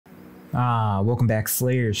Welcome back,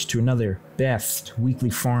 Slayers, to another best weekly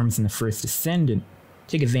farms in the first Descendant.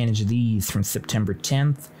 Take advantage of these from September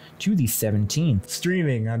 10th to the 17th.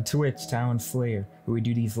 Streaming on Twitch, Ty1slayer, where we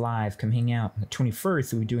do these live. Come hang out. On the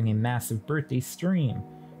 21st, we'll be doing a massive birthday stream.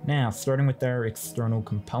 Now, starting with our external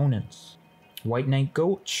components. White Knight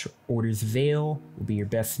Gulch, Order's Veil, will be your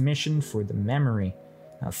best mission for the memory.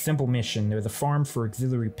 Now, simple mission. There's a farm for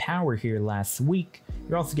auxiliary power here last week.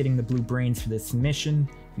 You're also getting the blue brains for this mission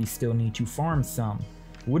if you still need to farm some.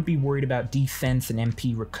 Would be worried about defense and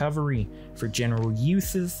MP recovery. For general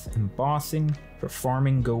uses and bossing, for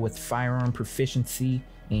farming, go with firearm proficiency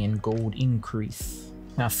and gold increase.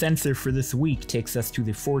 Now, sensor for this week takes us to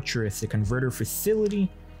the fortress, the converter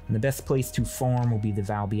facility, and the best place to farm will be the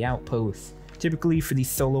Valby outpost. Typically for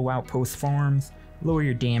these solo outpost farms, lower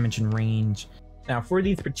your damage and range. Now for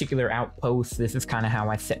these particular outposts, this is kind of how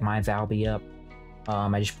I set my Valby up.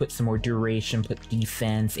 I just put some more duration, put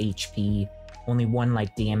defense, HP, only one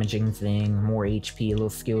like damaging thing, more HP, a little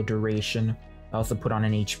skill duration. I also put on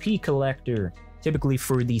an HP collector, typically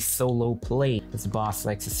for the solo play, as the boss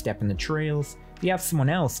likes to step in the trails. If you have someone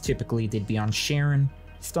else, typically they'd be on Sharon,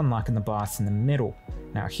 just unlocking the boss in the middle.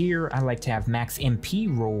 Now here, I like to have max MP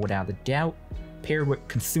roll without a doubt, paired with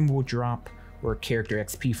consumable drop or character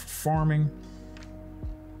XP for farming.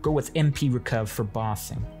 Go with MP recuv for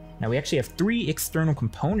bossing. Now we actually have 3 external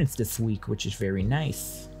components this week, which is very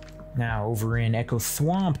nice. Now over in Echo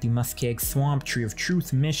Swamp, the Muskeg Swamp Tree of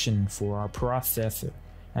Truth mission for our processor.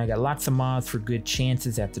 Now I got lots of mods for good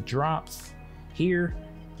chances at the drops. Here,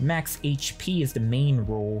 max HP is the main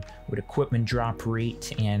role with equipment drop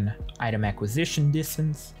rate and item acquisition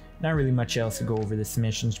distance. Not really much else to go over this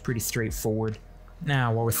mission, it's pretty straightforward.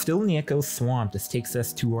 Now, while we're still in the Echo Swamp, this takes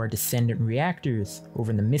us to our Descendant Reactors.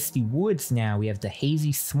 Over in the Misty Woods now, we have the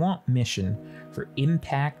Hazy Swamp mission for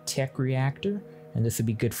Impact Tech Reactor, and this would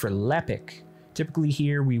be good for Lepic. Typically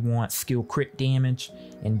here, we want skill crit damage,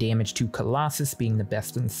 and damage to Colossus being the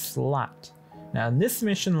best in slot. Now in this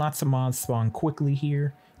mission, lots of mods spawn quickly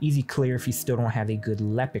here. Easy clear if you still don't have a good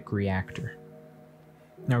Lepic reactor.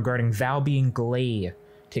 Now regarding Valby and Glade,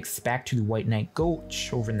 takes us back to the White Knight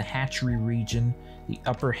Gulch over in the Hatchery region. The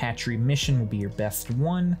upper hatchery mission will be your best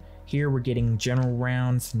one. Here we're getting general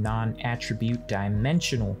rounds, non-attribute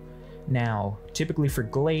dimensional. Now, typically for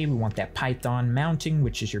Glade, we want that Python mounting,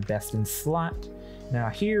 which is your best in slot. Now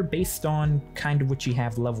here, based on kind of what you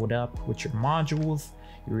have leveled up with your modules,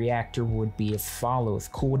 your reactor would be as follows: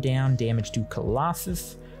 cooldown, damage to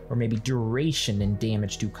Colossus, or maybe duration and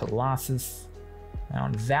damage to Colossus. Now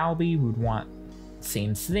on Valby, we would want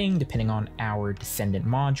same thing depending on our Descendant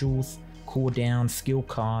modules, cooldown, skill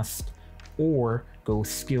cost, or go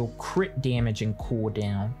skill crit damage and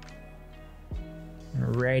cooldown.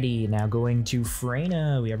 Alrighty, now going to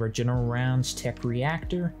Freyna, we have our general rounds tech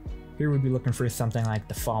reactor. Here we'd be looking for something like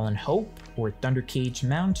the Fallen Hope or Thunder Cage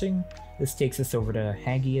mounting. This takes us over to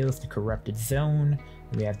Hagios, the Corrupted Zone.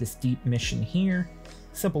 We have this deep mission here.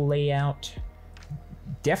 Simple layout.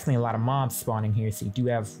 Definitely a lot of mobs spawning here, so you do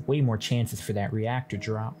have way more chances for that reactor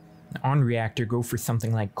drop. On reactor, go for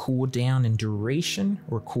something like cooldown and duration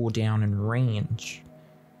or cooldown and range.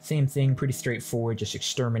 Same thing, pretty straightforward, just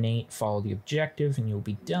exterminate, follow the objective, and you'll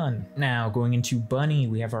be done. Now, going into Bunny,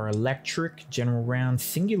 we have our electric general round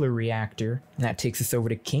singular reactor, and that takes us over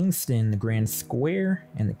to Kingston, the Grand Square,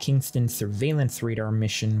 and the Kingston surveillance radar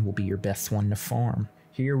mission will be your best one to farm.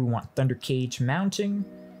 Here we want Thunder Cage mounting,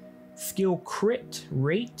 skill crit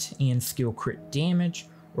rate and skill crit damage,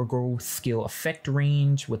 or go skill effect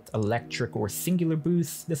range with electric or singular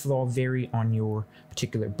boost. This will all vary on your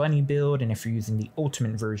particular bunny build and if you're using the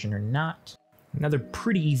ultimate version or not. Another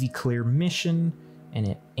pretty easy clear mission, and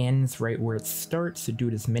it ends right where it starts, so do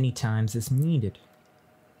it as many times as needed.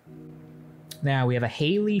 Now we have a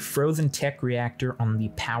Hailey frozen tech reactor on the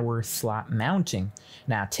power slot mounting.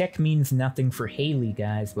 Now tech means nothing for Hailey,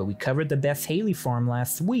 guys, but we covered the best Hailey farm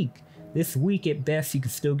last week. This week at best you can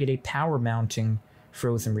still get a power mounting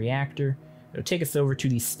frozen reactor. It'll take us over to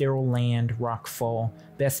the Sterile Land Rockfall.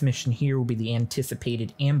 Best mission here will be the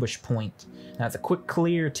anticipated ambush point. Now it's a quick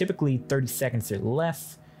clear, typically 30 seconds or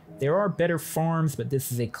less. There are better farms, but this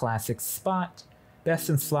is a classic spot. Best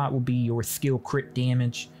in slot will be your skill crit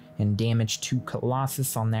damage and damage to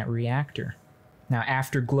Colossus on that reactor. Now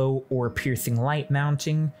Afterglow or Piercing Light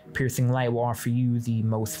mounting. Piercing Light will offer you the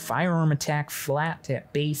most firearm attack flat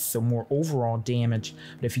at base, so more overall damage.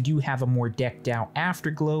 But if you do have a more decked out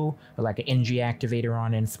Afterglow, or like an NG activator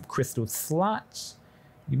on and some crystal slots,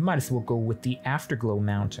 you might as well go with the Afterglow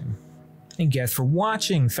mounting. Thank you guys for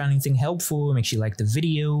watching. Found anything helpful, make sure you like the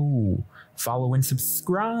video, follow and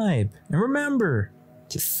subscribe. And remember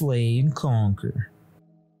to slay and conquer.